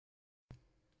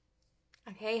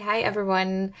Okay, hi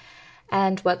everyone,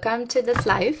 and welcome to this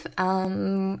live.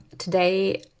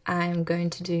 Today I'm going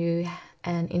to do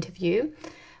an interview.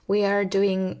 We are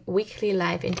doing weekly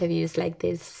live interviews like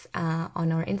this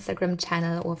on our Instagram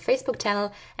channel or Facebook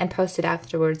channel and post it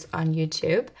afterwards on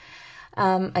YouTube,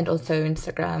 and also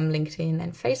Instagram, LinkedIn,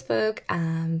 and Facebook.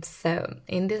 So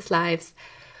in these lives,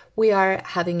 we are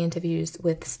having interviews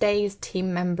with stays,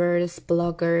 team members,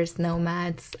 bloggers,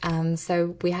 nomads.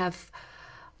 So we have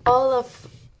all of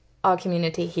our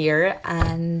community here,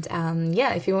 and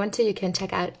yeah, if you want to, you can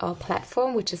check out our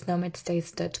platform, which is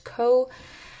nomadstays.co.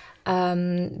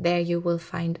 There you will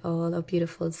find all our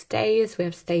beautiful stays. We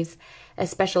have stays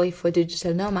especially for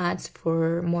digital nomads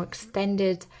for more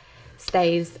extended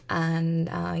stays, and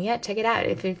yeah, check it out.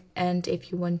 If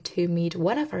you want to meet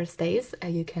one of our stays,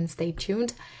 you can stay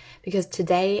tuned, because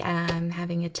today I'm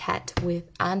having a chat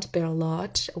with Antbear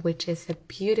Lodge, which is a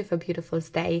beautiful, beautiful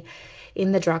stay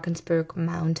in the Drakensberg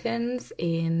mountains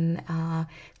in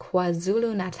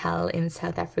KwaZulu-Natal in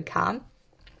South Africa.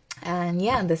 And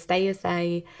yeah, the stay is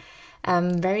a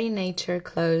very nature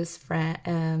close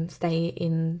stay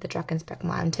in the Drakensberg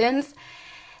mountains.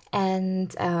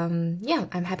 And yeah,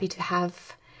 I'm happy to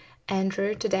have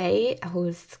Andrew today,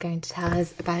 who's going to tell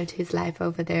us about his life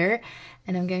over there.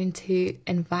 And I'm going to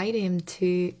invite him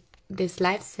to this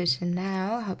live session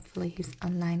now. Hopefully he's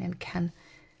online and can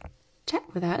chat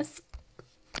with us.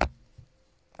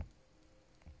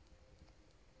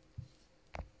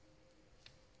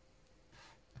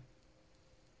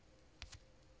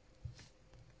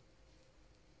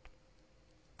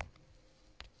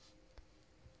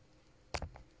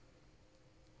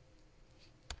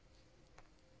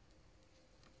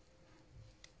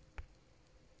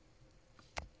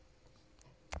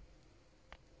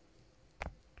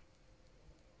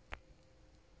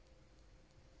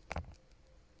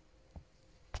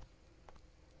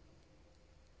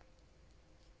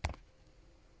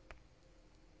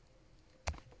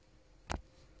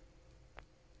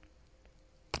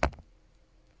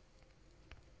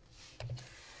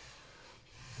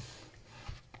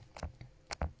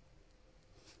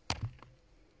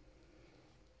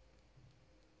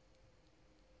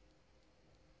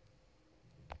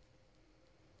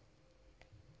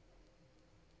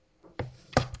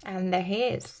 And there he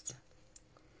is.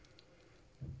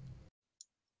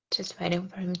 Just waiting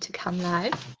for him to come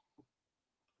live.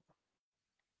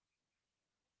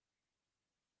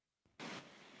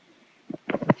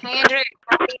 Hi, Andrew.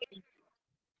 How are you?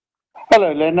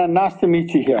 Hello, Lena. Nice to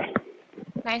meet you here.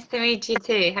 Nice to meet you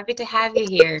too. Happy to have you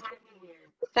here.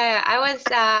 So I was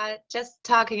just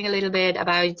talking a little bit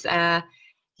about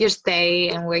your stay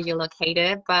and where you're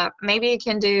located, but maybe you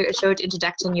can do a short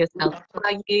introduction yourself. Who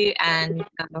are you, and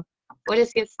what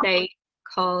is your stay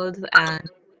called, and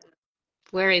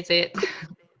where is it?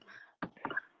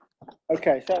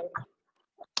 Okay, so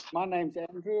my name's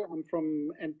Andrew. I'm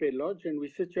from Antbear Lodge, and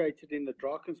we're situated in the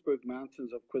Drakensberg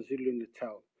Mountains of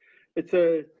KwaZulu-Natal. It's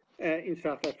in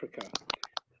South Africa.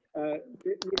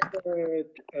 We have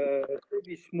a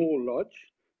pretty small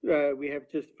lodge. We have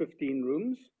just 15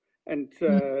 rooms, and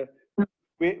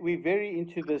we're very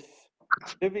into this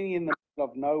living in the middle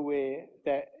of nowhere,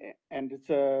 and it's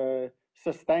a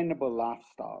sustainable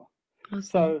lifestyle. Awesome.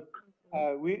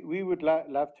 So we would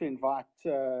love to invite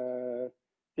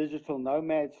digital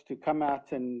nomads to come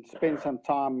out and spend some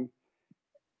time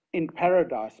in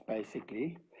paradise,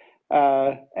 basically,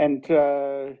 and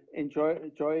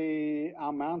enjoy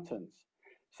our mountains.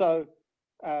 So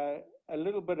a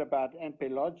little bit about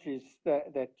Antbear Lodge is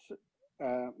that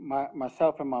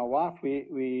myself and my wife,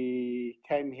 we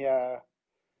came here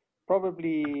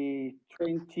probably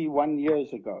 21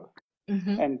 years ago.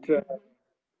 And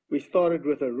we started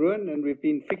with a ruin, and we've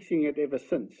been fixing it ever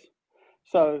since.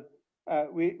 So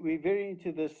we're very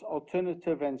into this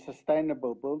alternative and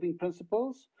sustainable building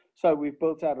principles. So we've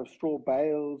built out of straw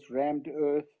bales, rammed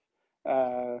earth,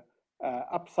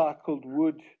 upcycled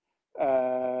wood,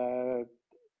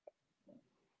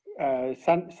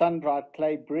 sun-dried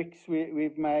clay bricks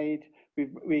we've made.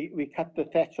 We cut the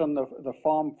thatch on the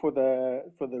farm for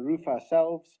the roof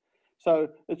ourselves. So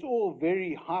it's all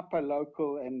very hyper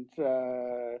local and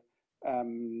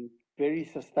very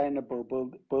sustainable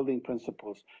building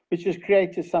principles, which has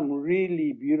created some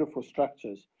really beautiful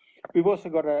structures. We've also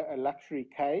got a luxury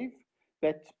cave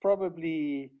that's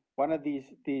probably one of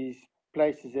these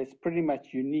places that's pretty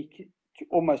much unique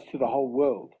almost to the whole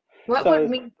world. What would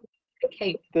mean the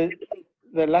cave?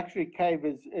 The luxury cave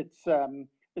is it's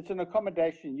an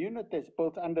accommodation unit that's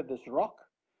built under this rock.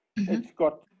 It's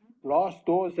got glass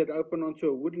doors that open onto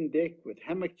a wooden deck with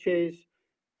hammock chairs.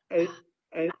 A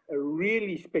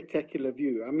really spectacular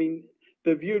view. I mean,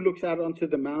 the view looks out onto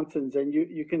the mountains, and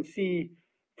you can see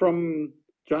from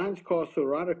Giant's Castle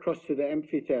right across to the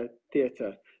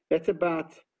amphitheater. That's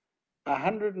about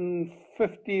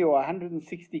 150 or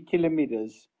 160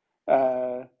 kilometers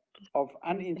of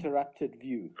uninterrupted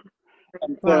view.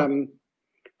 And Wow.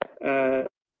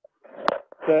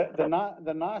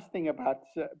 the nice thing about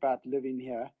living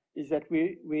here is that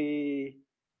we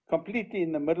completely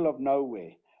in the middle of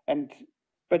nowhere,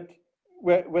 but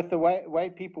with the way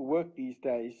people work these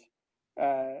days,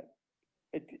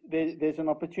 there's an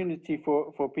opportunity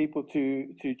for people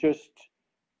to just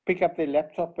pick up their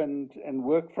laptop and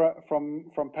work from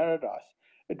paradise.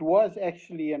 It was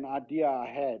actually an idea I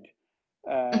had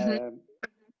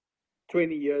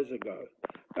 20 years ago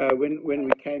when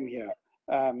we came here.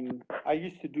 I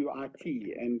used to do IT,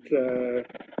 and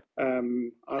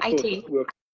I thought IT.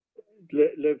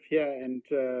 live here, and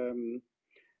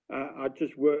I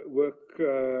just work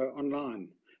online.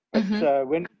 But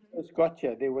when I first got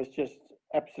here, there was just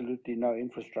absolutely no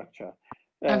infrastructure.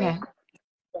 Okay.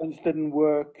 Phones didn't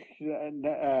work, and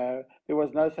there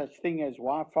was no such thing as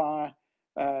Wi-Fi.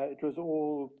 It was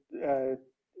all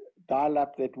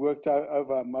dial-up that worked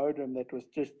over a modem that was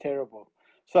just terrible.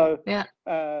 So Yeah.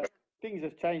 Things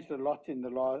have changed a lot in the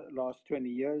last 20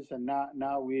 years, and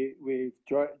now we've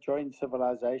joined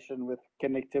civilization with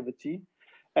connectivity.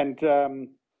 And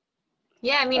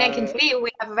Yeah, I mean, I can see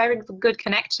we have a very good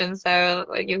connection, so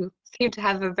you seem to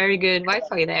have a very good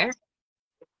Wi-Fi there.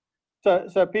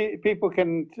 So people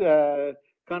can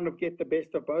kind of get the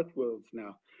best of both worlds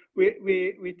now. We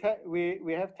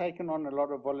have taken on a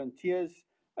lot of volunteers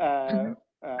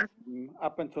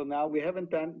up until now. We haven't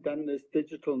done this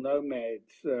digital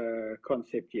nomads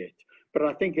concept yet, but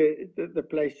I think the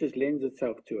place just lends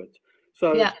itself to it.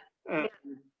 So Yeah.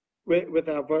 with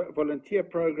our volunteer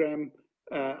program,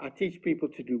 I teach people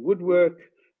to do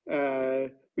woodwork.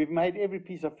 We've made every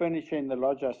piece of furniture in the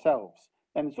lodge ourselves,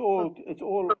 and it's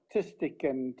all artistic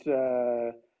and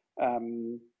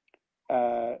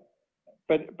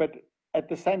but at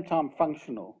the same time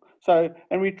functional. So,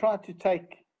 and we try to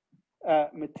take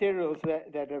materials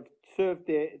that have served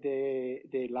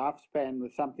their lifespan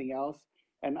with something else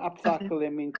and upcycle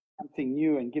them into something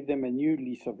new and give them a new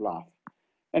lease of life.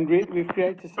 And we've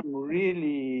created some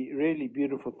really, really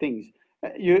beautiful things.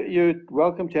 You're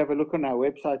welcome to have a look on our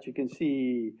website. You can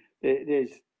see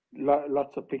there's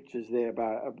lots of pictures there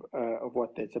about of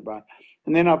what that's about.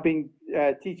 And then I've been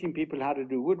teaching people how to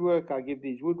do woodwork. I give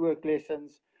these woodwork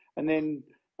lessons, and then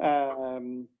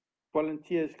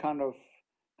volunteers kind of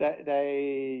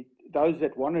those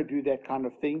that want to do that kind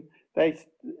of thing.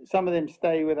 Some of them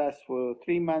stay with us for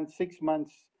 3 months, 6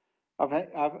 months.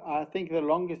 I think the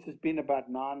longest has been about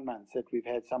 9 months that we've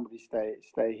had somebody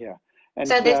stay here. And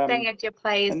so they stay at your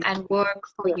place and work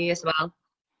for you as well.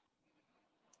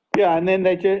 Yeah, and then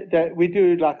we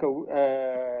do like a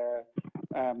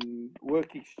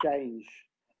work exchange.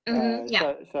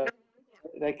 Yeah. So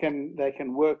they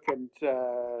can work, and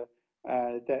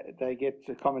they get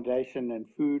accommodation and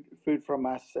food from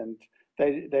us, and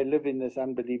they live in this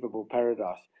unbelievable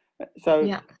paradise. So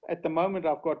at the moment,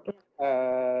 I've got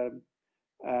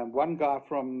one guy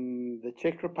from the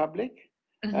Czech Republic,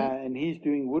 and he's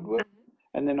doing woodwork,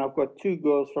 and then I've got 2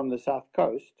 girls from the South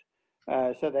Coast,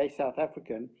 so they're South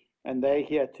African, and they're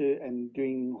here and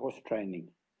doing horse training.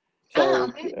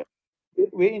 So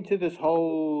we're into this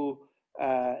whole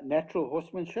natural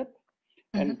horsemanship,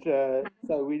 and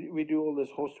so we do all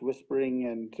this horse whispering,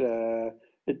 and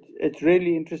it's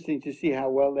really interesting to see how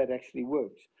well that actually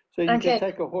works. So you can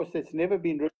take a horse that's never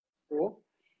been ridden before,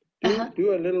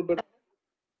 do a little bit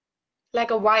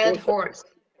like a wild horse,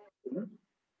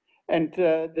 and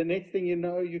the next thing you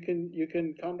know, you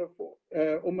can kind of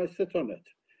almost sit on it.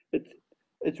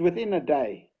 It's within a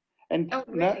day, and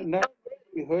no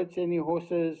hurts any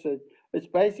horses. It's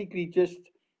basically just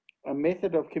a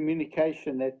method of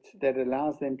communication that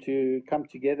allows them to come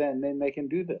together, and then they can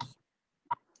do this.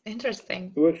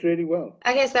 Interesting. It works really well.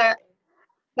 Okay, so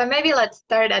maybe let's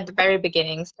start at the very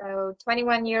beginning. So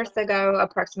 21 years ago,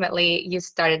 approximately, you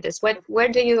started this. Where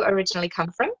do you originally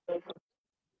come from?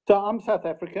 So I'm South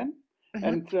African,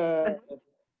 and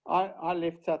I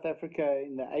left South Africa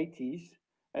in the 80s,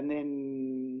 and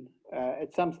then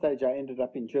at some stage I ended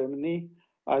up in Germany.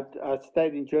 I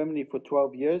stayed in Germany for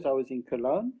 12 years. I was in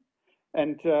Cologne,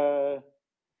 and I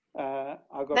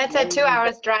got That's married. a 2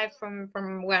 hours drive from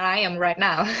where I am right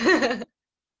now.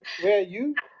 Where are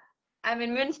you? I'm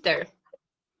in Münster.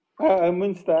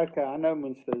 Münster. Okay, I know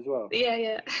Münster as well.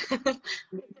 Yeah.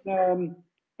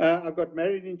 I got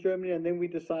married in Germany, and then we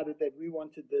decided that we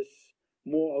wanted this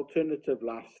more alternative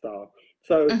lifestyle.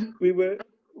 So we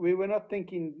were not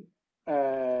thinking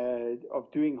of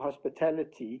doing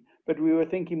hospitality, but we were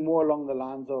thinking more along the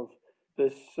lines of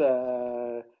this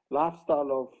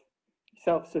lifestyle of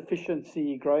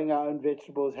self-sufficiency, growing our own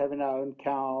vegetables, having our own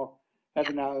cow,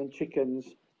 having our own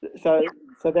chickens. So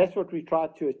that's what we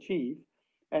tried to achieve,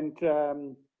 and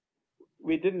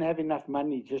we didn't have enough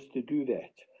money just to do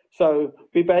that. So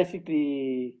we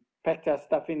basically packed our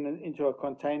stuff into a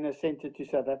container, sent it to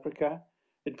South Africa.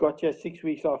 It got here 6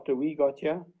 weeks after we got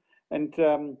here, and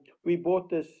we bought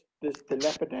this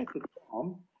dilapidated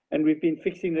farm, and we've been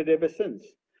fixing it ever since.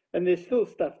 And there's still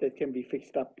stuff that can be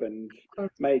fixed up and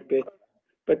made better,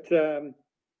 but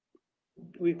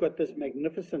we've got this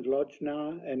magnificent lodge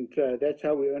now, and that's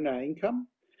how we earn our income.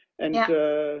 And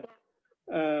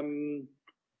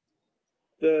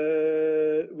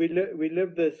we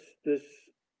live this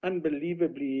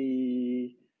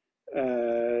unbelievably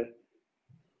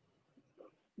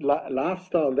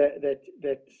lifestyle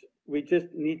that we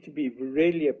just need to be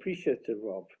really appreciative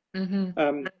of.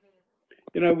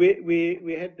 You know,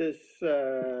 we had this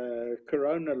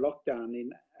corona lockdown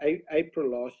in April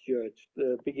last year. It's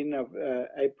the beginning of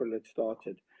April it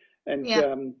started, and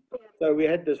so we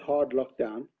had this hard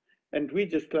lockdown, and we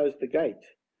just closed the gate.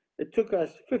 It took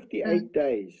us 58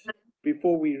 days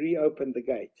before we reopened the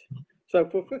gate. So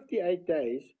for 58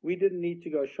 days, we didn't need to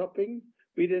go shopping.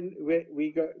 We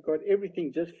got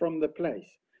everything just from the place.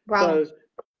 Wow. So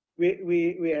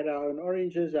we had our own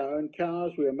oranges, our own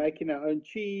cows. We were making our own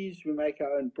cheese. We make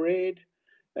our own bread.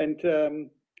 And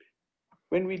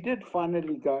when we did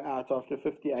finally go out after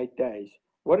 58 days,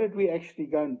 what did we actually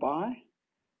go and buy?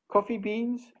 Coffee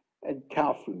beans and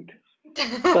cow food.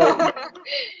 So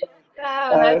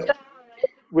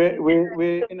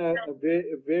we're in a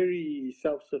very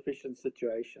self-sufficient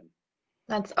situation.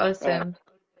 That's awesome.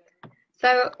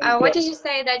 So what did you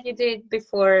say that you did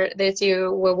before this?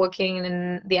 You were working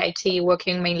in the IT,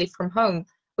 working mainly from home.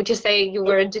 Would you say you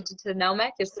were a digital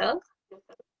nomad yourself?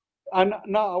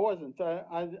 No, I wasn't.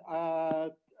 I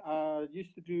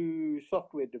used to do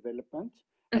software development,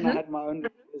 and I had my own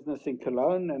business in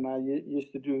Cologne, and I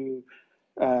used to do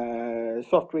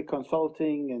software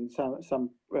consulting and some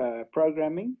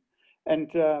programming,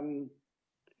 and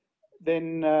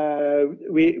then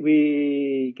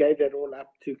we gave that all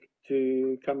up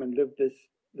to come and live this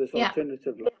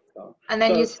alternative lifestyle. And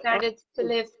then you started to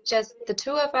live just the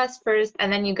two of us first,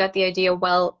 and then you got the idea,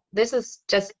 well, this is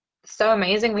just so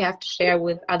amazing, we have to share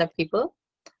with other people.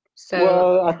 So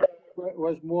well, I think it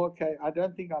was more okay. I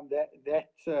don't think I'm that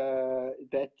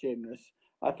generous.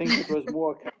 I think it was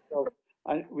more a case of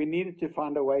we needed to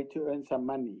find a way to earn some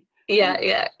money.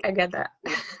 Yeah, I get that.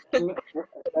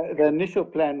 The initial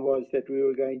plan was that we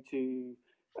were going to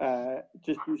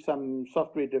just do some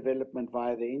software development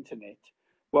via the internet.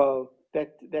 Well,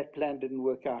 that plan didn't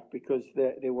work out because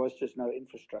there was just no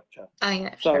infrastructure.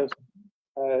 Sure.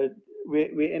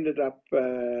 We ended up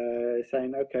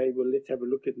saying, okay, well, let's have a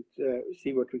look at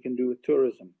see what we can do with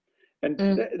tourism, and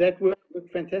that worked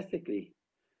fantastically.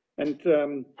 And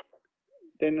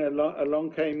then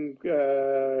along came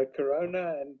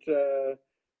Corona, and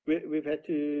we've had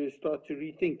to start to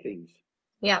rethink things.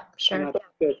 Yeah, sure. And I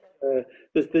think that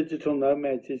this digital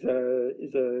nomads is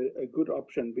a good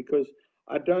option, because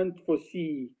I don't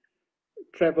foresee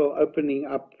travel opening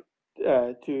up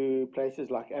to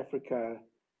places like Africa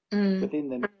within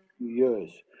the next few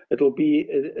years. It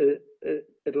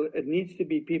needs to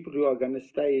be people who are going to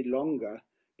stay longer,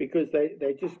 because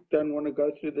they just don't want to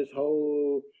go through this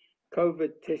whole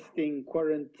COVID testing,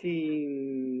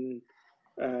 quarantine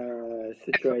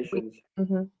situations.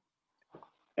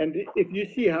 And if you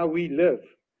see how we live,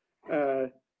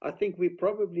 I think we're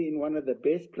probably in one of the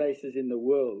best places in the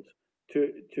world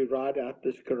to ride out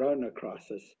this corona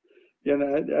crisis. You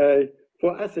know,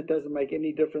 for us, it doesn't make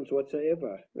any difference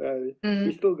whatsoever.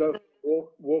 We still go for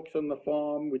walks on the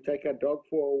farm. We take our dog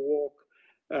for a walk.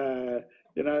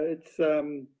 You know, it's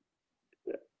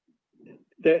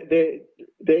there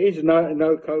is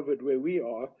no COVID where we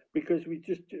are, because we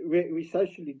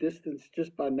socially distanced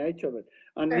just by nature of it.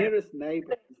 Our nearest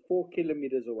neighbor is 4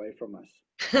 kilometers away from us.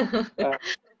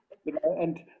 You know,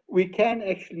 and we can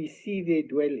actually see their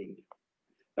dwelling.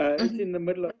 It's in the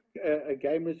middle of a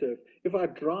game reserve. If I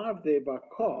drive there by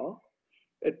car,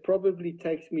 it probably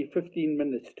takes me 15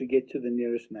 minutes to get to the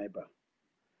nearest neighbor.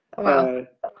 Wow.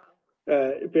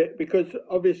 Because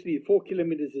obviously 4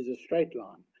 kilometers is a straight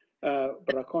line,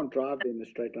 but I can't drive there in a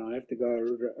straight line. I have to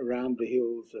go around the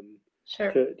hills and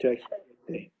to actually get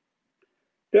there.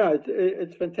 Yeah,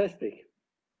 it's fantastic.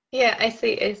 Yeah, I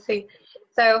see.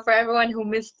 So for everyone who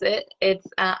missed it, it's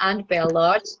Antbear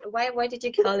Lodge. Why did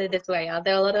you call it this way? Are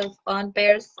there a lot of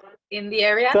Antbears in the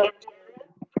area? So,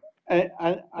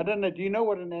 I don't know. Do you know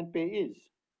what an Antbear is?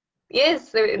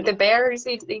 Yes, the bear is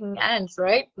eating ants,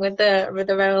 right? With the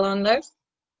very long nose.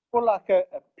 More like a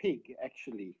pig,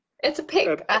 actually. It's a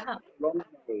A pig. Uh-huh. long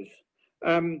nose.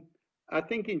 Um, I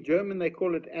think in German they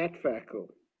call it Erdferkel.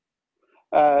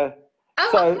 Uh, Oh,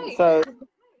 so okay.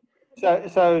 so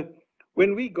so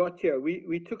when we got here,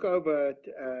 we took over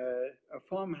a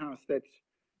farmhouse that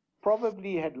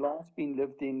probably had last been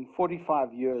lived in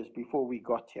 45 years before we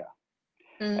got here.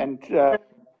 Mm, And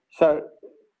so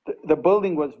the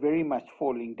building was very much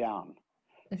falling down.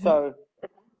 hmm. So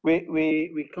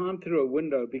we climbed through a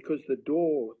window because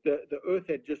the earth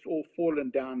had just all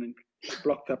fallen down and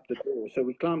blocked up the door. So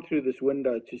we climbed through this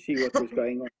window to see what was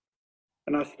going on.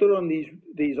 And I stood on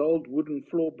these old wooden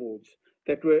floorboards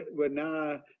that were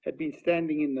now had been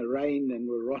standing in the rain and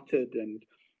were rotted, and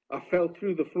I fell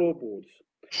through the floorboards.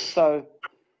 So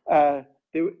uh,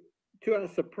 there, to our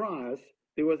surprise,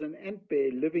 there was an ant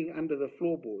bear living under the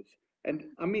floorboards. And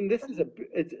I mean,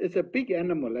 it's a big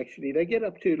animal actually. They get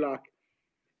up to like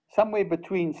somewhere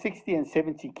between 60 and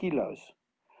 70 kilos.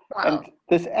 And Wow.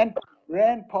 this ant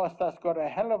ran past us, got a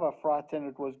hell of a fright, and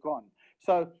it was gone.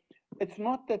 So it's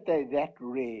not that they're that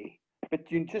rare,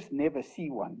 but you just never see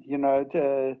one. You know,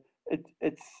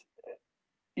 it's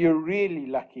you're really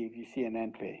lucky if you see an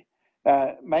ant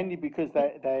bear, mainly because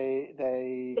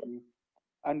they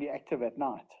only active at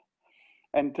night.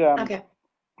 And Okay.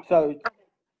 so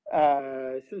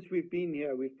since we've been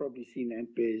here, we've probably seen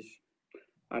ant bears,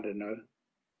 I don't know,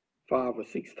 5 or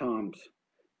 6 times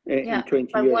in Yeah.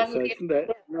 20 But years. one So lives it's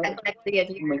not exactly at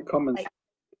you. common. Like,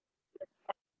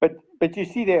 But you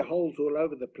see there are holes all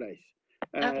over the place.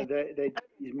 okay. They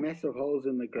these massive holes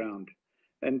in the ground,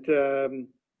 and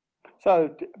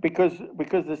so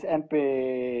because this ant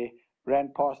bear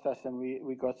ran past us and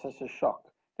we got such a shock.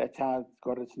 That's how it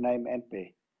got its name, ant bear.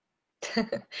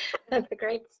 That's a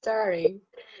great story.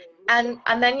 And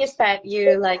then you said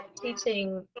you like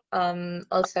teaching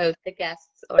also the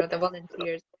guests or the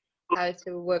volunteers how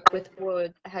to work with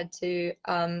wood, how to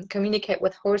communicate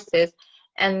with horses,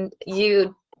 and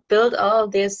you build all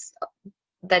this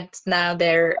that's now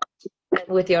there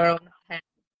with your own hands.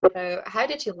 So how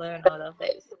did you learn all of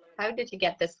this? How did you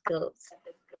get the skills?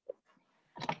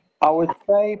 I would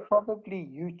say probably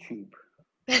YouTube.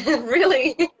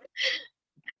 Really?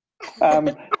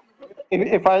 Um,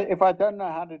 if I don't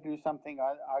know how to do something,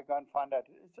 I go and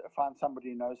find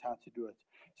somebody who knows how to do it.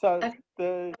 So Okay.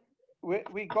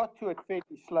 we got to it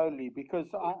fairly slowly because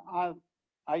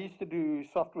I used to do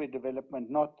software development,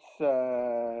 not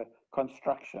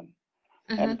construction,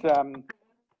 and Hmm.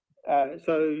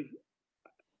 so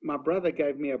my brother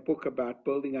gave me a book about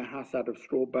building a house out of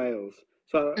straw bales.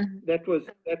 So Hmm. that was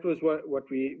what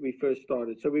we first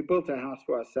started. So we built a house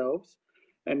for ourselves,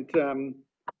 and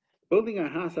building a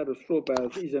house out of straw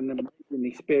bales is an amazing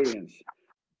experience.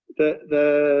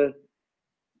 The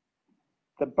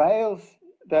the bales,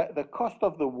 the cost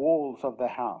of the walls of the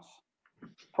house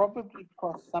probably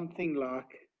cost something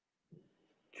like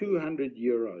 200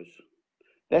 euros.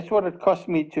 That's what it cost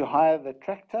me to hire the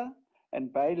tractor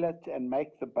and bale it and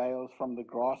make the bales from the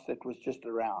grass that was just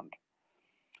around.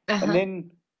 And Uh-huh.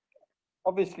 then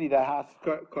obviously the house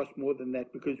cost more than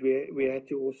that because we had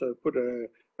to also put a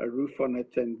roof on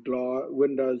it and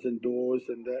windows and doors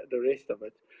and the rest of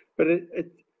it. But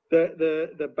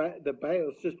the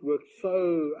bales just work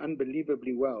so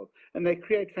unbelievably well, and they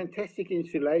create fantastic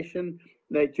insulation.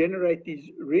 They generate these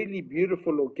really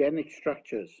beautiful organic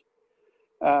structures,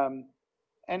 um,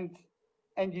 and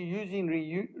you're using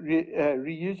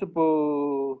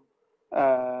reusable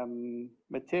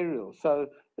materials. So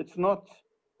it's not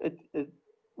it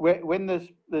when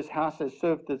this house has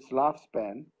served its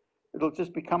lifespan, it'll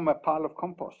just become a pile of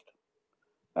compost.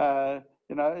 Uh,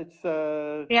 you know,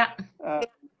 Yeah, uh,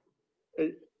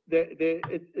 it,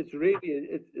 it's really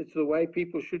it's the way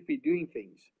people should be doing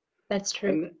things. that's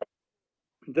true. And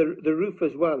the roof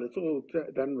as well. It's all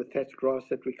done with thatched grass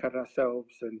that we cut ourselves,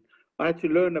 and I had to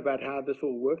learn about how this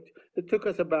all worked. It took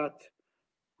us about,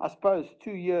 I suppose,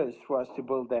 2 years for us to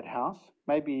build that house.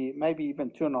 Maybe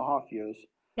even 2.5 years.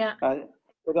 Yeah. Uh,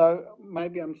 although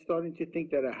maybe I'm starting to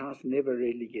think that a house never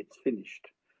really gets finished.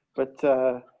 But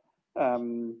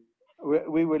um,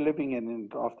 we were living in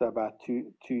it after about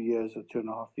 2 years or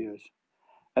 2.5 years,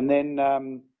 and then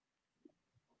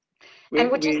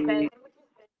And we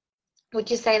would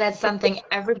you say that's something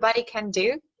everybody can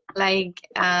do? Like,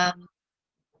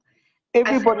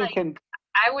 I feel everybody like can.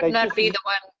 I would They not just be the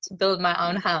one to build my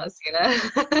own house, you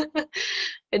know?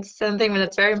 It's something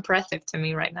that's very impressive to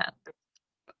me right now.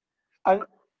 I,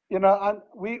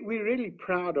 we're really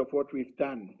proud of what we've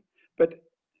done. But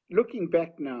looking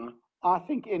back now, I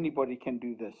think anybody can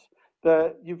do this.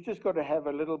 you've just got to have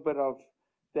a little bit of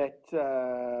that,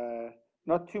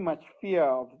 not too much fear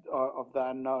of the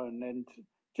unknown, and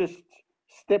just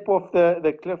step off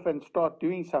the cliff and start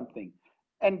doing something.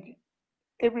 And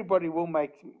everybody will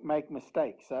make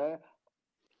mistakes.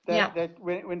 That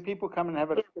when people come and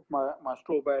have a look at my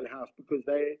straw bale house, because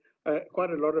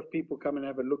quite a lot of people come and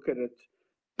have a look at it,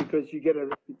 because you get a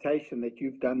reputation that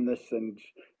you've done this and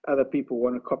other people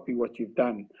want to copy what you've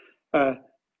done.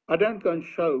 I don't go and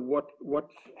show what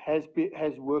has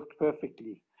worked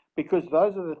perfectly, because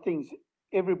those are the things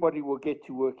everybody will get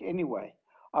to work anyway.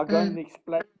 I go and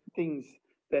explain things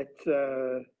that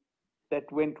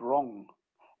went wrong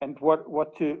and what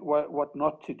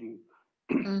not to do.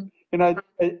 You know,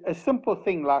 a simple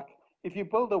thing like if you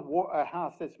build a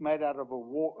house that's made out of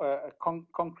a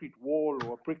concrete wall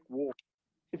or a brick wall,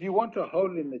 if you want a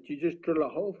hole in it, you just drill a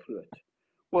hole through it.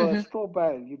 Well, a straw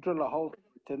bale, you drill a hole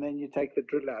through it, and then you take the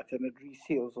drill out, and it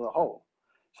reseals the hole.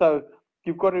 So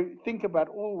you've got to think about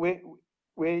where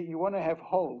you want to have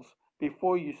holes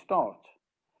before you start.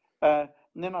 And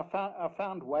then I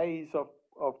found ways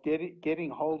of getting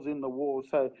holes in the wall.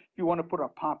 So if you want to put a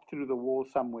pipe through the wall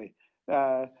somewhere,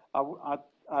 I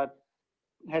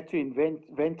had to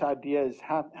invent ideas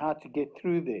how to get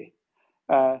through there.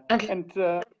 And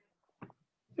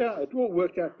yeah, it all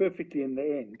worked out perfectly in the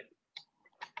end.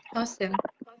 Awesome.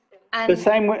 The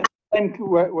same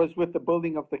was with the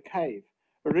building of the cave.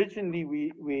 Originally,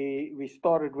 we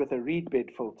started with a reed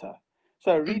bed filter.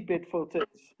 So a reed bed filter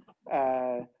is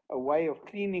a way of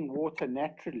cleaning water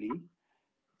naturally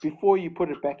before you put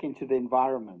it back into the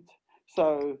environment.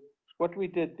 So what we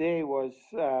did there was,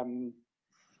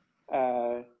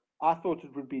 I thought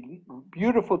it would be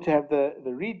beautiful to have the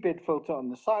reed bed filter on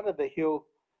the side of the hill,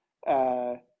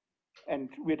 and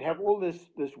we'd have all this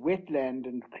wetland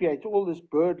and create all this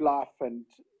bird life and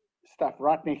stuff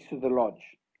right next to the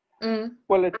lodge.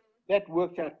 Well, that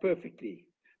worked out perfectly.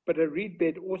 But a reed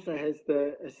bed also has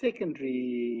a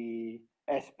secondary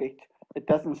aspect. It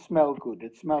doesn't smell good.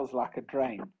 It smells like a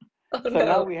drain.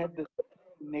 Now we had this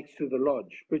next to the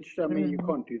lodge, which, I mean, you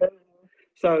can't do that.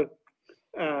 So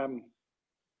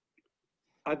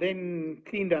I then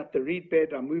cleaned out the reed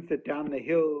bed. I moved it down the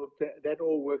hill. That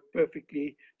all worked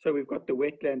perfectly. So we've got the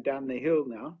wetland down the hill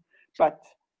now. But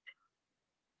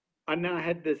I now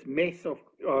had this mess of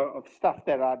stuff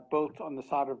that I'd built on the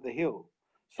side of the hill.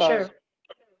 So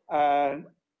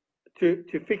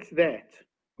to fix that,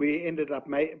 we ended up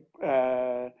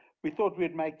we thought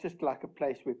we'd make just like a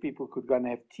place where people could go and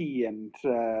have tea, and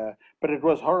but it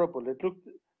was horrible. It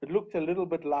looked a little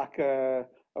bit like a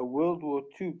World War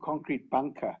II concrete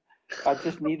bunker. I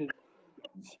just needed.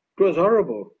 It was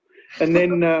horrible, and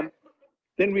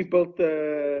then we built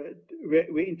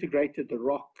we integrated the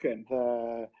rock and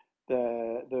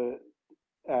the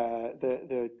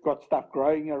got stuff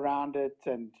growing around it,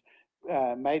 and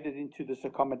made it into this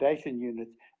accommodation unit,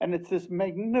 and it's this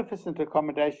magnificent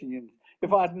accommodation unit.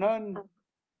 If I'd known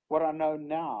what I know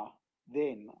now,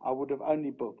 then I would have only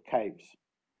built caves.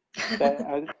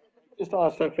 They just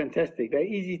are so fantastic. They're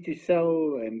easy to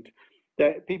sell, and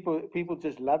people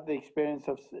just love the experience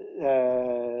of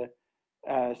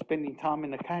spending time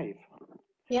in a cave.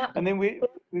 Yeah. And then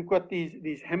we've got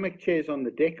these hammock chairs on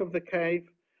the deck of the cave.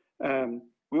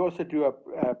 We also do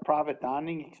a private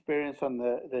dining experience on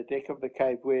the deck of the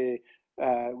cave, where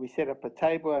we set up a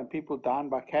table and people dine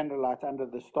by candlelight under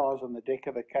the stars on the deck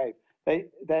of the cave. They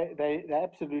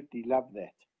absolutely love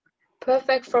that.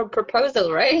 Perfect for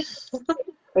proposal, right?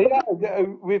 Yeah,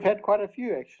 we've had quite a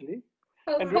few actually.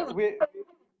 Oh, and cool.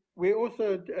 we're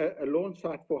also a launch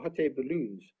site for hot air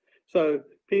balloons. So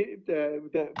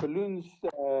the balloons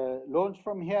launch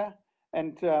from here,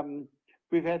 and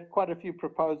we've had quite a few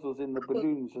proposals in the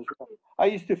balloons as well. I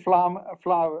used to fly.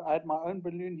 I had my own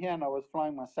balloon here, and I was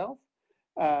flying myself.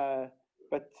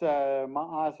 But my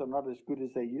eyes are not as good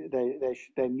as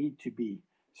they need to be.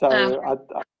 So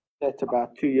that's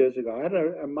about 2 years ago. I had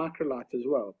a microlight as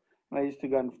well. And I used to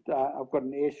go and I've got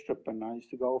an airstrip, and I used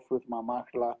to go off with my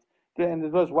microlight, and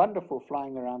it was wonderful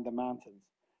flying around the mountains.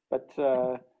 But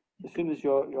as soon as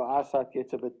your eyesight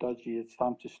gets a bit dodgy, it's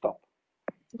time to stop.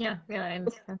 Yeah, I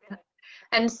understand that.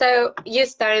 And so you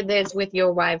started this with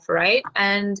your wife, right?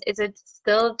 And is it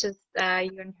still just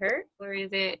you and her, or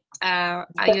is it are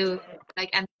you like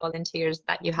any volunteers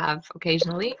that you have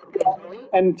occasionally?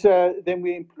 And then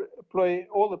we employ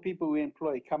all the people we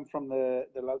employ come from the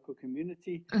local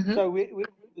community. So we do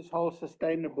this whole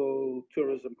sustainable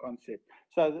tourism concept.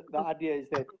 So the idea is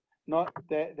that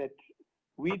that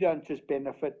we don't just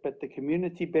benefit, but the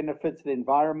community benefits, the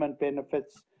environment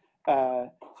benefits. So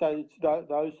it's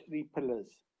those three pillars.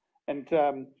 And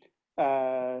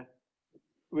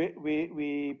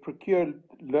we procure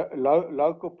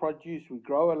local produce. We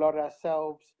grow a lot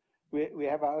ourselves. We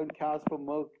have our own cows for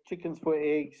milk, chickens for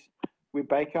eggs. We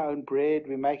bake our own bread.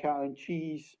 We make our own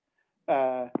cheese.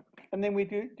 And then we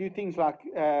do things like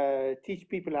teach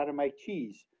people how to make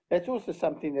cheese. That's also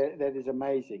something that is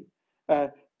amazing.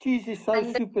 Cheese is so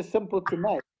super simple to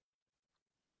make,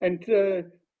 and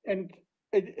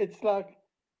it's like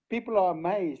people are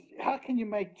amazed. How can you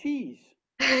make cheese?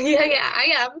 Yeah, I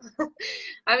am.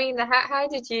 I mean, how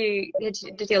did you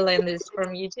learn this from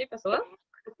YouTube as well,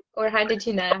 or how did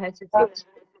you know how to teach?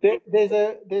 There's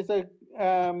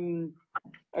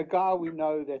a guy we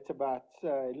know that's about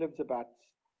lives about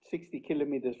 60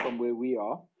 kilometers from where we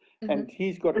are, and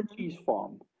he's got a cheese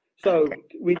farm. So Okay,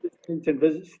 we just went and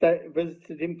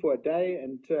visited him for a day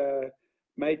and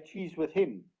made cheese with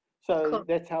him. So cool.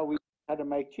 that's how we had to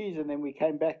make cheese, and then we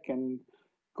came back and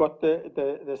got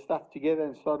the stuff together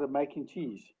and started making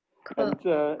cheese. Cool. And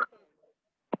uh,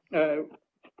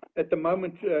 at the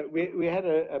moment, we had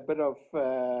a bit of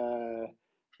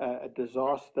a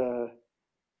disaster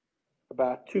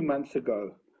about 2 months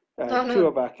ago. Oh Two no.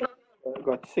 of our kids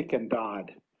got sick and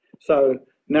died. So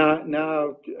now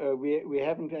we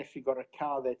haven't actually got a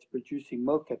cow that's producing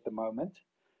milk at the moment.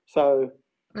 So,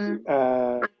 Mm,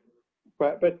 uh,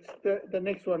 but the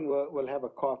next one will have a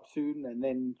calf soon, and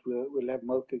then we'll have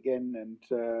milk again, and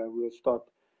we'll start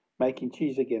making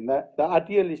cheese again. The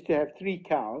ideal is to have 3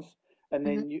 cows, and mhm,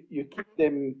 then you keep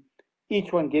them,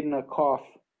 each one getting a calf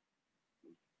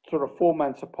sort of 4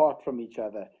 months apart from each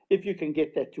other. If you can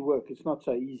get that to work, it's not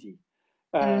so easy.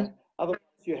 mm.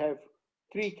 Otherwise, you have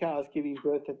 3 cows giving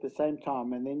birth at the same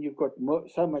time, and then you've got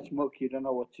so much milk you don't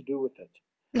know what to do with it.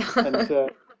 And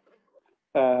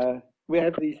we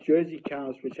have these Jersey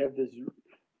cows which have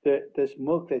this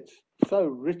milk that's so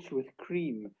rich with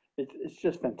cream. It's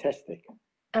just fantastic.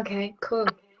 Okay, cool.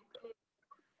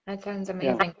 That sounds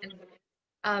Yeah. amazing.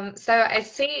 So I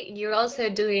see you're also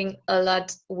doing a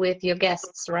lot with your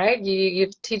guests, right? You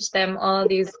teach them all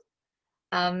these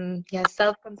yeah,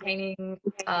 self-containing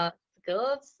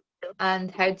skills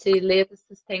and how to live a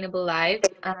sustainable life.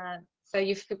 So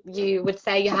you would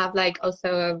say you have like also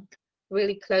a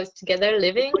really close together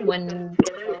living when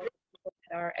people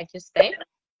are at your stay?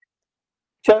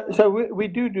 So we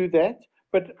do that,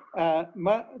 but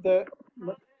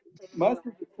most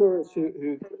of the tourists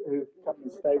who come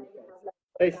and stay with us,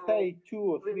 they stay 2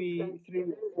 or 3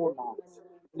 or 4 nights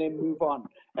and then move on.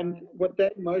 And what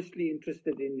they're mostly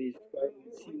interested in is going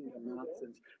and seeing the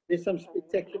mountains. There's some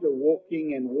spectacular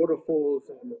walking and waterfalls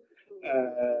and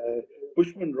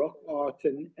Bushman rock art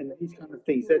and these kind of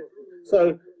things.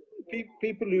 So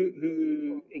people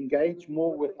who engage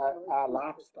more with our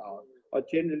lifestyle are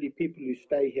generally people who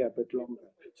stay here a bit longer.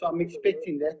 So I'm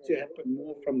expecting that to happen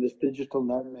more from this digital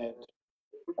nomad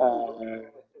uh,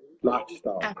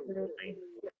 lifestyle. Absolutely.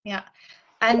 Yeah.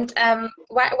 And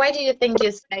why do you think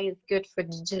your stay is good for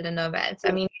digital nomads?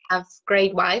 I mean, you have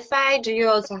great Wi-Fi. Do you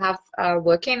also have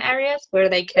working areas where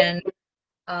they can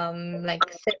like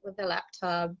sit with a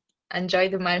laptop, enjoy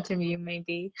the mountain view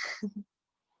maybe?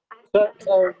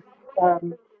 So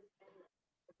um,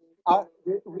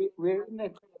 we're in a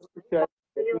situation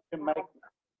that we can make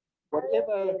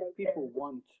whatever people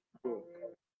want work.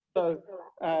 So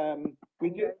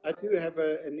I do have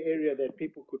an area that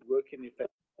people could work in if they.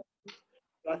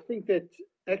 I think that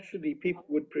actually people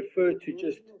would prefer to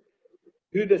just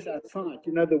do this outside.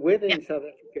 You know, the weather Yeah. in South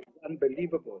Africa is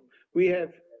unbelievable. We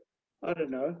have, I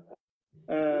don't know,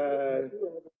 uh,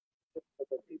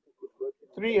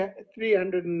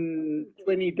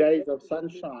 320 days of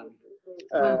sunshine.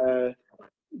 Wow. Uh,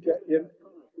 you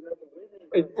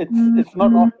it's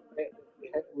not often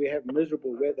that we have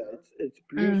miserable weather. It's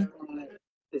blue Mm, sky.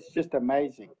 It's just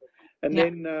amazing. And yeah.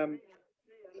 then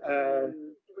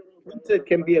winter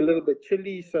can be a little bit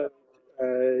chilly, so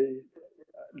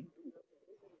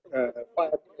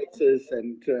fireplaces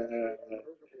and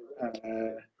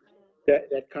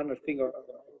that kind of thing are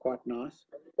quite nice.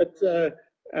 But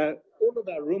all of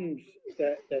our rooms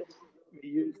that we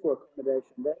use for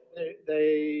accommodation,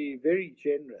 they very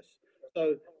generous.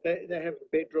 So they have a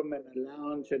bedroom and a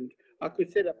lounge, and I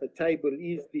could set up a table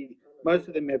easily. Most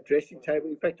of them have dressing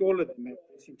tables. In fact, all of them have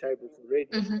dressing tables already.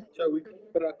 Hmm.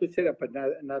 But I could set up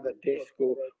another desk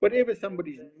or whatever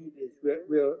somebody's need is.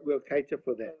 We'll cater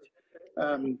for that.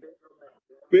 Um,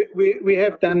 we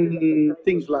have done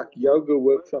things like yoga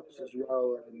workshops as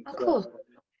well, and Oh, cool.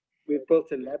 we've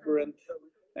built a labyrinth,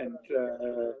 and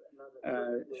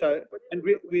so and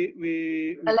A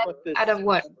we've lab got this out of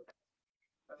what?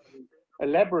 a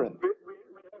labyrinth.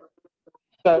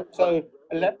 So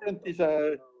a labyrinth is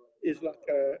like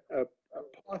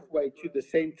a pathway to the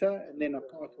center and then a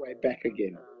pathway back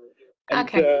again. And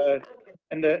Okay.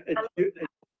 it's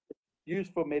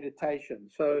used for meditation.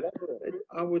 So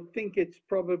I would think it's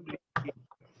probably,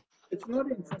 it's not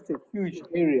in such a huge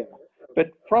area,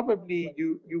 but probably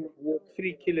you would walk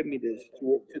 3 kilometers to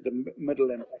walk to the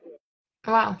middle and back.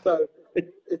 Wow. So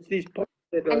it's these paths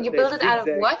that And you that build it out of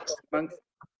zigzag what? amongst.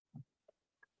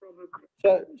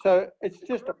 So it's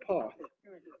just a path,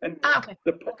 and Okay.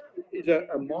 the path is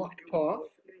a marked path.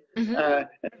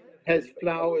 It has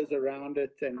flowers around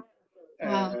it, and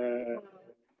Wow.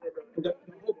 the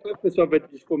whole purpose of it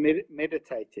is for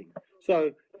meditating.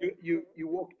 So you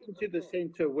walk into the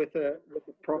center with a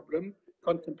problem,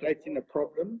 contemplating a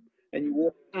problem, and you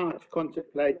walk out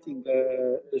contemplating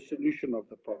the solution of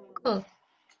the problem. Cool.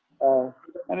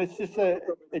 And it's just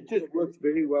it just works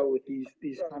very well with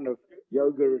these kind of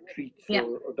yoga retreats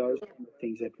or those kind of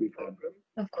things that we've done.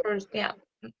 Of course, yeah.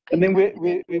 And then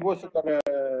we've also got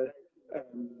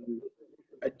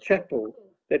a chapel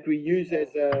that we use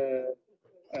as a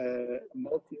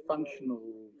multifunctional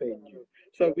venue.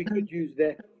 So we could use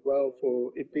that as well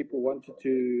for if people wanted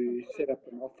to set up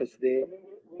an office there.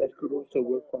 That could also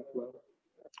work quite well.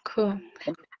 Cool.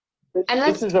 And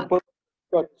this is a book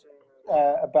got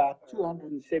about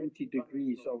 270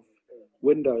 degrees of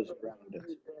windows around it.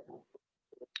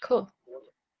 Cool.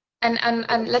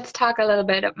 And let's talk a little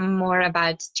bit more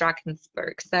about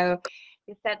Drakensberg. So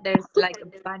you said there's like a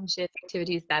bunch of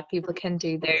activities that people can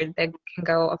do there. They can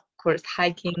go, of course,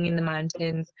 hiking in the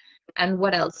mountains. And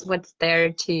what else? What's there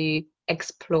to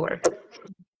explore?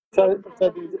 So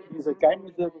there's a game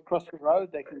reserve across the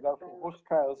road. They can go for horse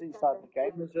trails inside the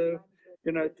game reserve.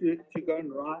 You know, to go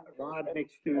and ride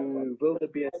next to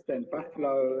wildebeest and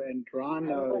buffalo and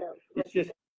rhino.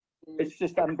 It's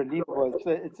just unbelievable.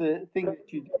 It's a thing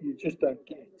that you just don't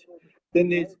get. Then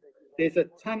there's a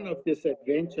ton of this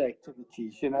adventure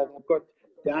activities. You know, they've got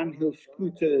downhill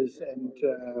scooters and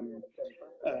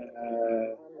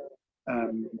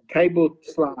cable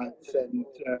slides and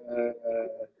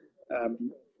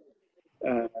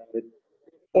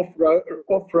off-road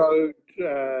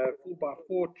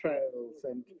 4x4 trails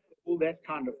and all that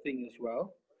kind of thing as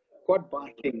well. Quad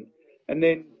biking, and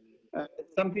then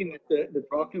something that the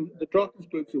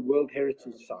Drakensberg's a World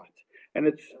Heritage Site, and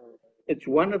it's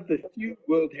one of the few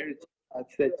World Heritage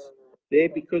Sites that's there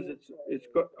because it's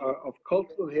got of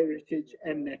cultural heritage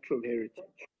and natural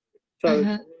heritage. So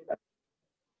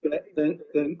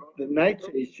the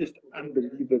nature is just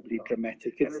unbelievably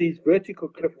dramatic. It's these vertical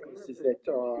cliff faces that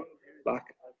are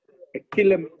like a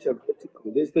kilometer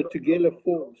vertical. There's the Tugela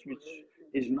Falls, which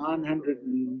is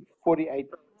 948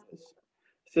 meters.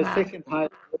 It's the second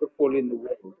highest waterfall in the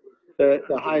world.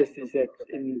 The highest is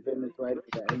in Venezuela,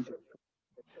 the Angel.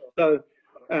 So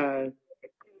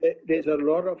there's a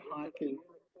lot of hiking.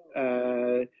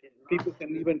 People can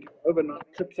even do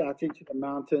overnight trips out into the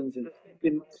mountains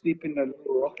and sleep in a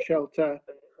little rock shelter.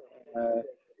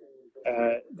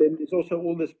 Then there's also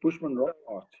all this Bushman rock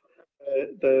art.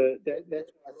 That's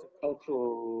why it's a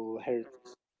cultural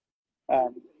heritage.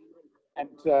 And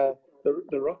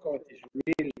the rock art is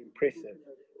really impressive.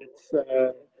 It's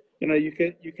you know, you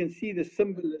can see the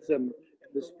symbolism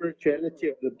and the spirituality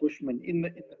of the Bushmen in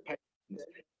the paintings.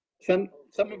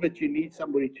 Some of it you need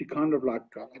somebody to kind of like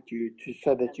guide you to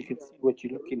so that you can see what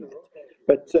you're looking at.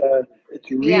 But it's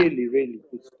really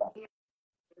good stuff.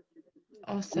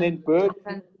 Awesome. And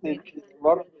then there's a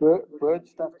lot of bird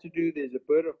stuff to do. There's a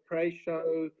bird of prey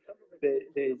show.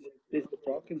 There's the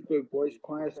Drakensberg Boys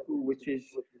Choir School, which is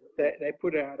they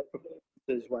put out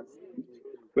performances once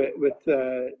with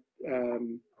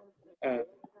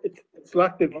it's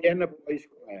like the Vienna Boys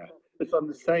Choir. It's on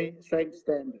the same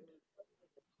standard.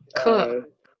 Cool.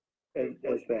 As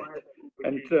that,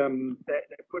 and they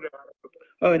put out.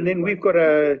 Oh, and then we've got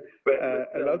a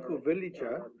local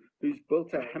villager who's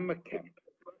built a hammock camp,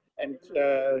 and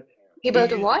he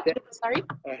built a what? Sorry.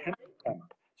 A hammock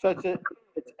camp. So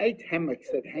it's 8 hammocks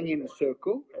that hang in a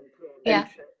circle. Yeah.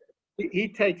 And he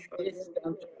takes guests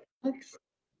down to hammocks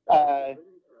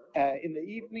in the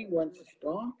evening once it's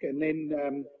dark, and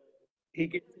then he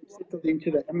gets settled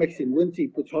into the hammocks in winter. He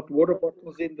puts hot water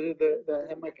bottles into the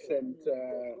hammocks and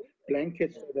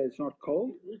blankets so that it's not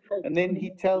cold. And then he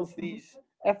tells these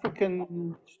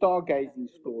African stargazing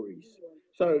stories.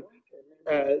 So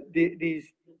these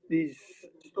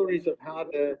stories of how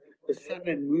the sun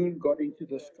and moon got into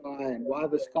the sky and why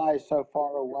the sky is so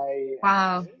far away.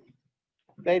 Wow.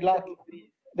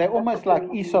 They're almost like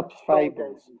Aesop's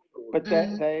fables, but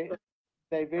they're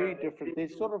very different.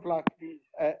 There's sort of like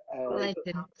a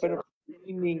bit of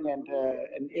meaning and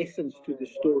an essence to the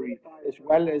story, as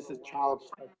well as a child's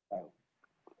tale.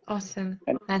 Awesome.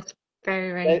 And That's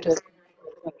Very, very They, interesting.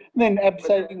 and then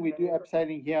abseiling, we do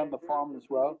abseiling here on the farm as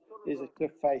well. There's a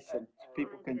cliff face, and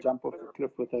people can jump off the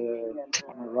cliff with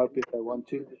on a rope if they want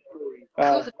to.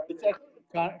 Cool. It's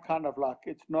actually kind of like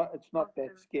it's not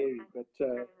that scary, but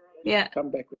Yeah. come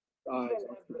back with eyes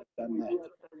after they've done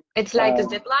that. It's like a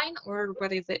zip line, or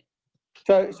what is it?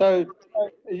 So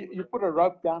you put a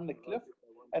rope down the cliff,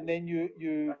 and then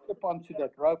you clip onto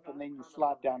that rope, and then you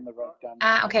slide down the rope down.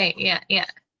 Ah, okay. Yeah, yeah.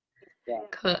 Yeah.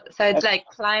 Cool. So it's like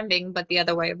climbing, but the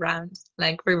other way around,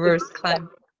 like reverse climb.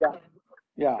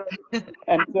 Yeah.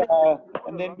 And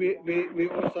then we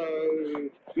also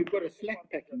we've got a slack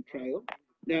packing trail.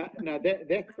 Now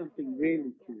that's something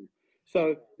really cool.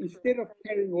 So instead of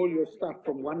carrying all your stuff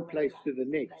from one place to the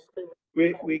next,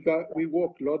 we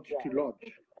walk lodge to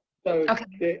lodge. So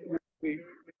Okay. we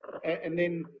and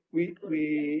then we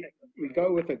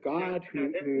go with a guide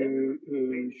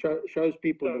who shows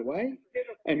people the way,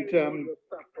 and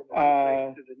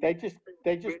they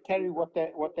just carry what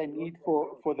they need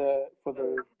for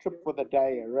the trip for the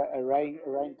day, a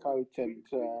raincoat and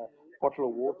bottle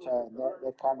of water and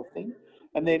that kind of thing,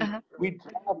 and then we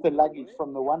drive the luggage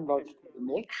from the one lodge to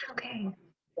the next. Okay.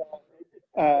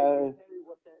 Uh,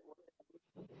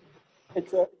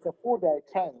 it's a 4-day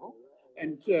trail,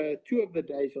 and 2 of the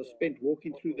days are spent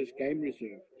walking through this game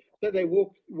reserve. So they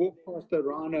walk past the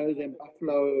rhinos and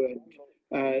buffalo,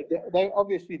 and they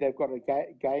obviously they've got a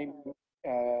game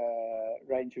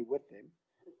ranger with them,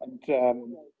 and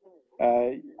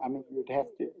I mean you have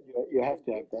to have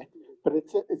that. But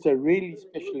it's a really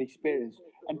special experience,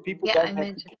 and people Yeah, I don't have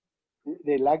to imagine. carry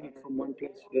their luggage from one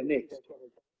place to the next.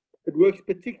 It works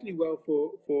particularly well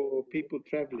for people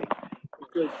traveling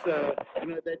because they're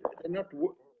not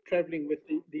traveling with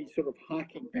these sort of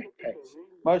hiking backpacks.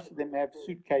 Most of them have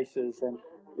suitcases, and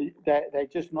they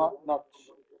just not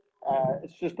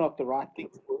it's just not the right thing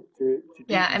to do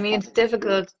Yeah, I these mean, kind it's of experiences.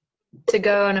 difficult to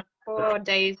go on a 4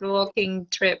 days walking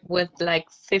trip with like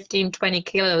 15, 20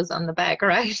 kilos on the back,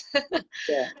 right?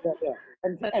 Yeah.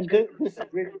 That's And true. this is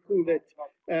really cool that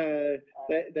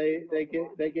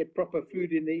they get proper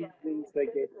food in the evenings. They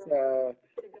get uh,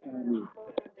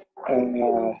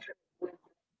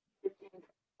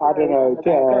 I don't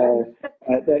know.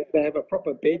 They have a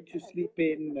proper bed to sleep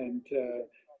in, and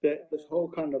this whole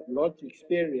kind of lodge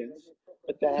experience.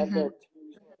 But they have Hmm. that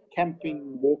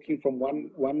camping, walking from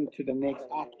one to the next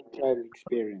hiking trail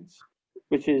experience,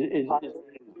 which is really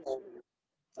nice.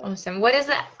 Awesome. What is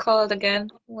that called again?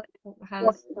 What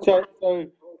house? So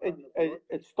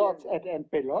it starts at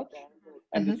Antbear Lodge,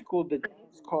 and Hmm. it's called the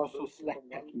James Castle Slack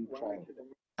Packing Trail.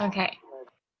 Okay.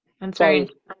 That's very So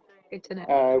interesting. Good to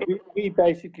know. we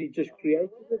basically just created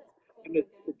it, and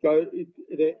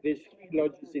there's 3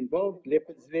 lodges involved: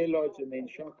 Leopard's Lair Lodge, and then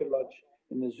Shaka Lodge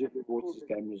in the Zulu Waters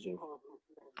Game Reserve.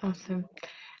 Awesome.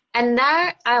 And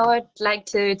now I would like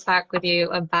to talk with you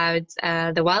about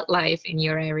the wildlife in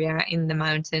your area in the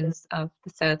mountains of the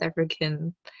South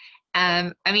African.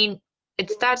 I mean, it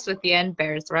starts with the end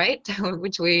bears, right?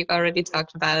 Which we already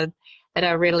talked about, that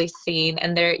are really seen.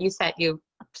 And there, you said you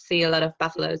see a lot of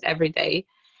buffaloes every day.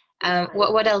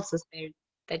 What else is there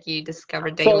that you discover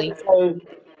daily? So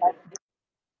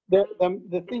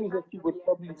the things that you would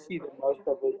probably see the most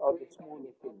of it are the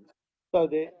smaller things. So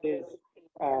there's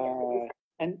uh,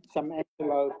 and some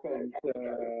antelope and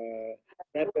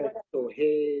rabbits or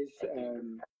hares,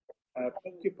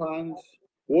 porcupines,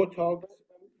 warthogs.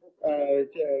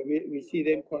 We see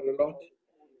them quite a lot.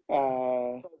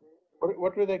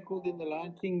 What were they called in the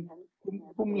Lion King?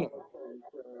 Pumlo.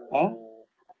 Huh?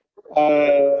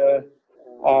 Uh,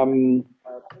 um,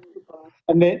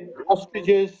 and then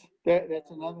ostriches,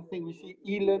 that's another thing we see.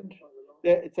 Eland,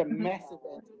 it's a Mhm. massive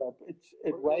antelope.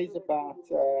 It weighs about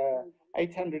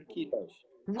 800 kilos.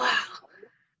 Wow,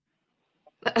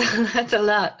 that's a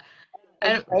lot.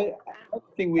 And And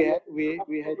another thing we had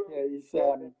here is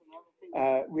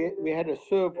we had a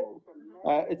serval.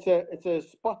 It's a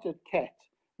spotted cat.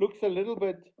 Looks a little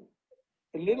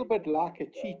bit like a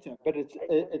cheetah, but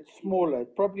it's smaller.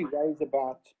 It probably weighs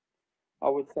about, I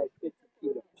would say, 30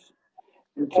 kilos.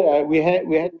 And we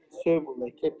had serval.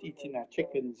 They kept eating our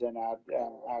chickens and our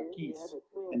geese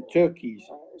and turkeys.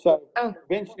 So oh,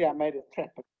 eventually, I made a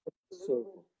trap and put the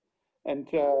serval, and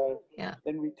yeah,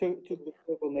 then we took the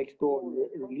serval next door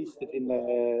and released it in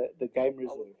the game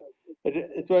reserve.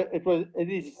 It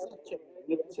is such a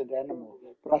magnificent animal.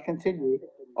 But I can tell you,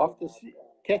 after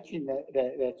catching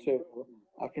that serval,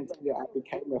 I can tell you I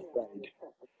became afraid.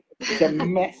 It's a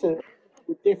massive.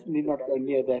 Would definitely not go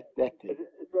near that thing.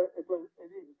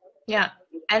 yeah.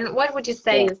 And what would you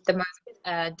say Yeah. is the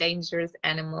most dangerous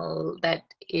animal that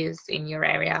is in your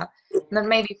area? Not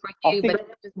maybe for I you, think but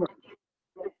just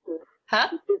Huh?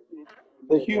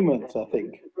 The humans, I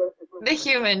think. The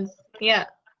humans. Yeah,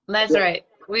 that's Yeah. right.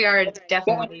 We are No,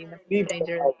 definitely the leave it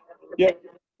dangerous. out. Yeah,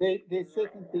 there's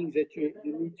certain things that you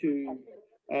need to,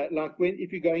 like when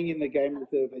if you're going in the game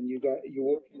reserve and you're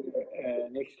walking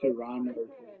next to rhinos or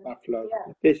buffalo,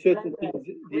 there's certain things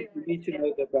you need to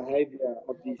know the behavior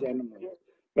of these animals.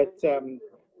 But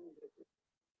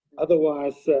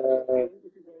otherwise,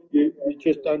 you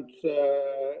just don't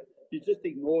you just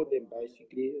ignore them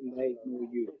basically, and they ignore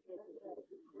you.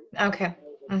 Okay.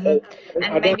 Hmm. So I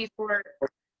And don't maybe for,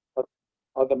 know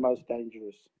are the most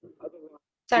dangerous.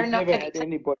 sorry, We've no, never can you had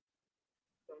anybody.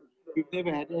 We've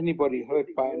never had anybody hurt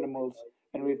by animals,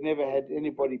 and we've never had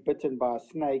anybody bitten by a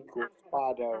snake or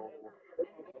spider.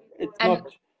 It's and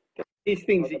not. These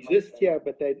things exist here,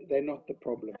 but they're not the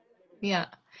problem. yeah.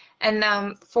 And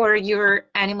for your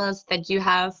animals that you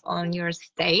have on your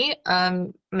stay,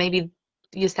 maybe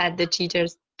you said the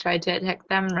cheetahs tried to attack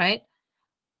them, right?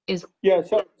 Is Yeah.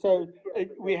 So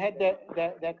we had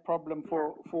that problem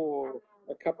for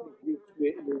a couple of weeks.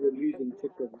 We were losing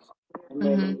chickens, and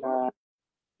mm-hmm. then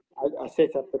I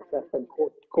set up the trap and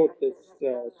caught this.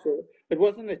 So it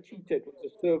wasn't a cheetah; it was a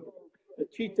serval. The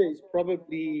cheetah is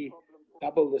probably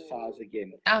double the size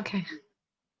again. Okay.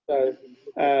 So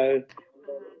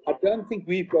I don't think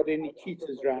we've got any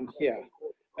cheetahs around here,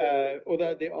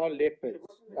 although there are leopards.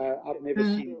 I've never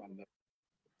Mm, seen one though.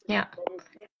 yeah.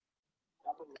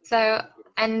 So,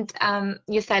 and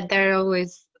you said there are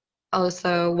always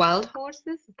also wild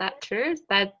horses. Is that true? Is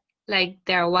that like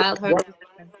there are wild What? horses?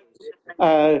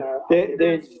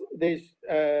 There's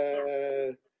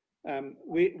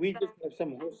we just have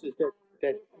some horses that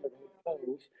have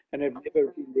foals and have never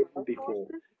been ridden before.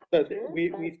 So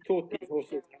we've taught these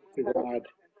horses how to ride,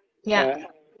 Yeah,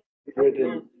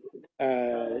 ridden,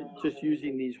 just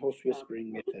using these horse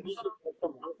whispering methods.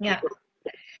 yeah.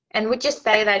 And would you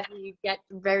say that you get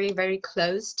very, very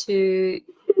close to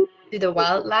the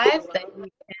wildlife that you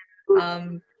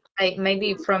like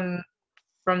maybe from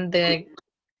the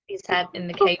you said in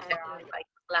the cave there are like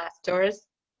glass doors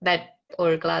that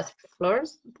or glass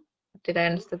floors. Did I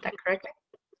understand that correctly?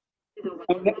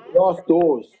 Glass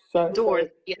doors. So Doors,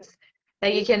 yes.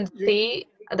 That you can you see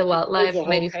the close the wildlife whole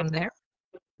maybe cage from there.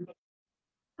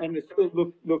 and it still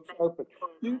looks open.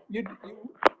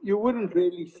 You wouldn't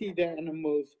really see the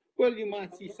animals. Well, you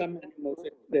might see some animals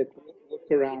that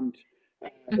walk around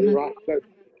Hmm. right close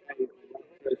to the cave, right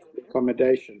close to the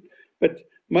accommodation, but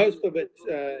most of it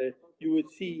you would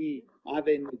see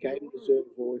either in the game reserve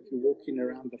or if you're walking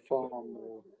around the farm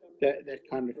or that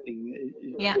kind of thing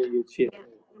Yeah, where you'd see it.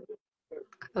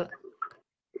 cool.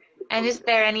 And is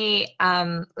there any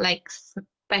like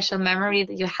special memory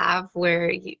that you have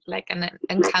where you like an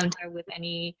encounter with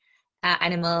any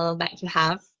animal that you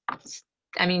have?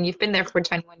 I mean, you've been there for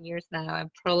 21 years now, and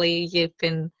probably you've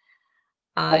been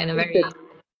I in a think that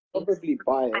very probably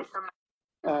biased.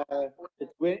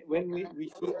 It's when we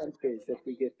see Antbears that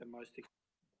we get the most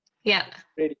yeah.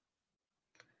 excited.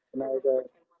 You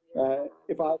know,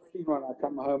 if I've seen one, I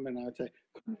come home and I'd say,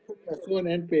 I saw an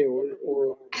Antbear,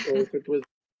 or if it was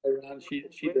around, she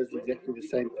does exactly the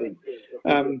same thing.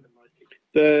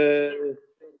 The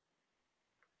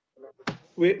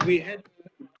we had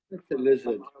a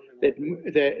lizard that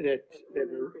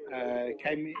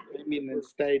came in and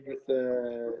stayed with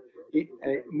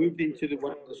moved into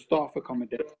one of the staff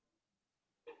accommodation,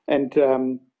 and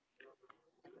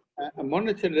a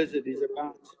monitor lizard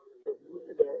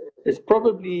is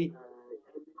probably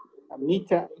a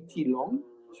meter 80 long,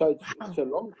 so it's a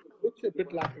long. It looks a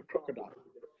bit like a crocodile,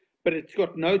 but it's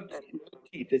got no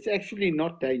teeth. It's actually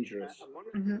not dangerous,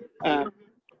 Hmm.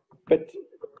 but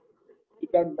you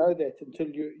don't know that until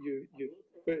you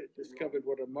discovered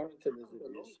what a monitor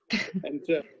lizard is, and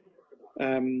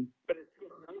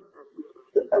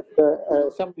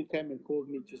somebody came and called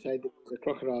me to say there was a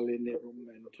crocodile in their room,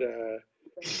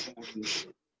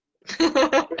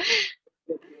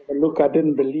 and look, I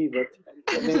didn't believe it,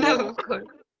 and then No, I of course.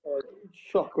 was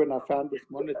shocked when I found this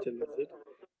monitor lizard,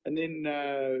 and then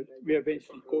we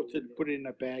eventually caught it, put it in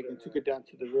a bag, and took it down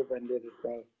to the river and let it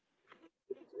go.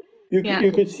 Yeah,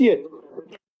 You could see it.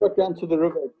 Got down to the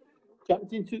river,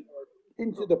 jumped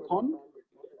into the pond,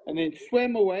 and then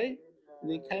swam away, and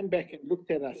then came back and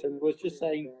looked at us and was just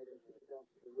saying,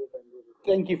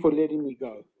 "Thank you for letting me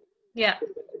go." yeah.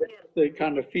 The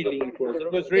kind of feeling it was.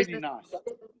 It was This really is nice.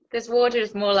 this water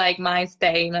is more like my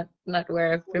stay, not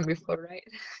where I've been before, right?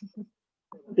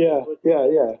 Yeah.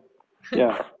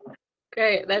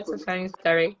 Great, that's a funny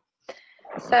story.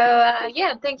 So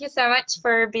yeah, thank you so much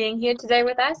for being here today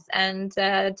with us and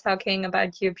talking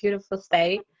about your beautiful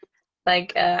stay.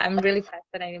 Like I'm really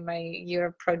fascinated by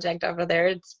your project over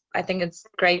there. I think it's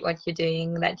great what you're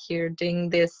doing, that you're doing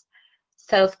this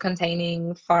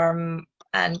self-containing farm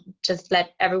and just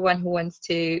let everyone who wants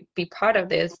to be part of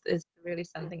this is really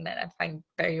something that I find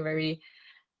very, very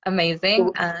amazing.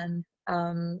 So, And so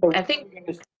I when are think, we going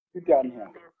to see you down here?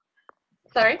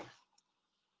 sorry,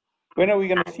 When are we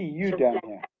going to see you down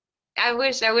here? I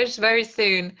wish very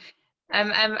soon.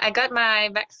 I got my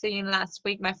vaccine last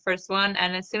week, my first one,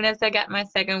 and as soon as I get my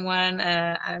second one,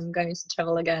 I'm going to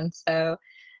travel again. So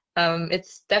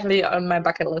it's definitely on my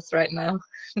bucket list right now.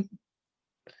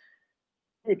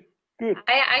 Good, good.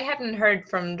 I hadn't heard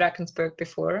from Drakensberg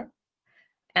before,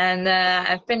 and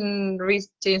I've been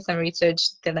doing some research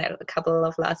a couple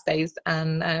of last days,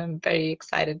 and I'm very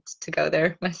excited to go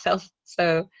there myself.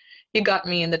 So you got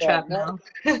me in the Yeah, trap no,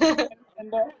 now.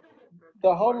 and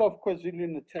the whole of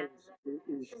KwaZulu-Natal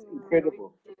is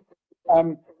incredible.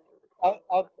 Um,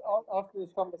 after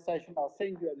this conversation, I'll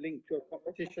send you a link to a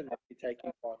competition that we're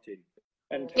taking part in,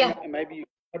 and Yeah, maybe you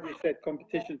publish that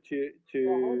competition to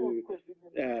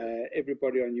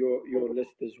everybody on your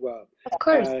list as well. of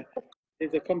course.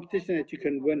 There's a competition that you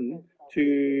can win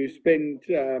to spend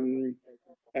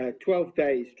 12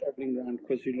 days traveling around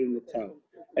KwaZulu-Natal,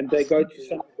 and they go to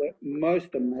some of the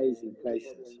most amazing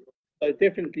places. So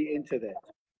definitely enter that.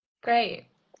 Great.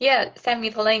 Yeah, send me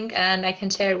the link and I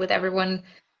can share it with everyone.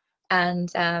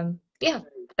 And yeah,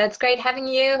 that's great having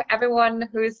you. Everyone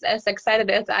who's as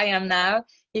excited as I am now,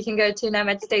 you can go to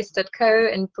nomadstays.co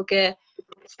and book a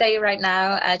stay right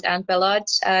now at Antbear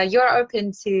Lodge. You're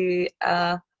open to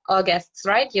all guests,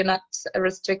 right? You're not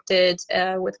restricted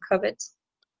with COVID.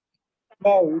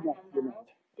 No, we're not. We're not.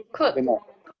 Cool. We're not.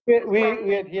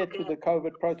 We adhere to the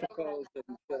COVID protocols,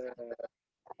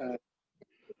 and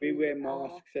we wear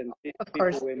masks, and Of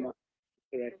people course. wear masks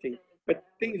interacting. But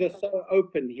things are so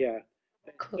open here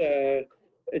that Cool.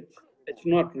 it's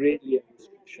not really a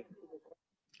restriction.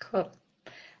 Cool.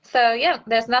 So yeah,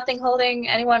 there's nothing holding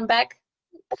anyone back.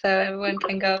 So everyone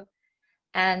can go.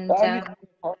 The And only thing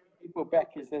that's holding people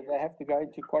back is that they have to go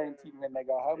into quarantine when they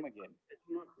go home again.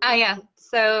 yeah,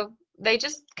 so they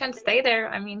just can stay there.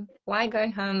 I mean, why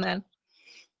go home then?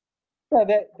 Yeah,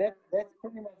 that's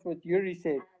pretty much what Yuri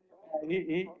said.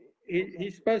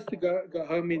 He's supposed to go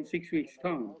home in 6 weeks'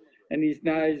 time, and he's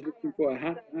looking for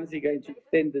how's he going to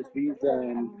extend this visa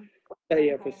and stay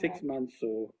here for 6 months,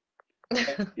 or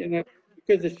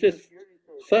because it's just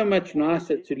so much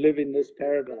nicer to live in this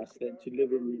paradise than to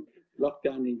live in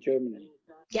lockdown in Germany.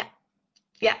 Yeah,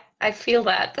 yeah, I feel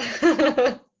that.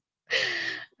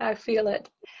 I feel it.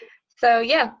 So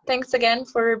yeah, thanks again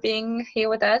for being here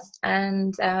with us,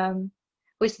 and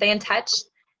we stay in touch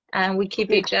and we keep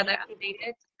Good. each other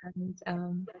updated.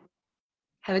 And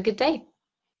have a good day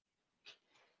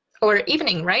or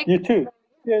evening, right? You too.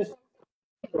 Yes.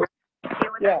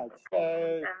 Yeah.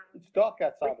 It's dark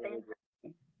outside already.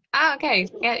 Ah, okay.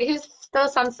 Yeah, here's still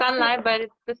some sunlight, but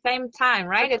it's the same time,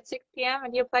 right? It's 6 p.m.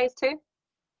 at your place too?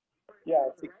 Yeah,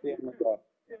 it's 6 p.m. as well.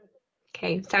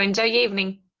 Okay, so enjoy your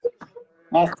evening.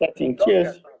 Nice chatting.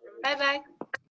 Cheers. Bye bye.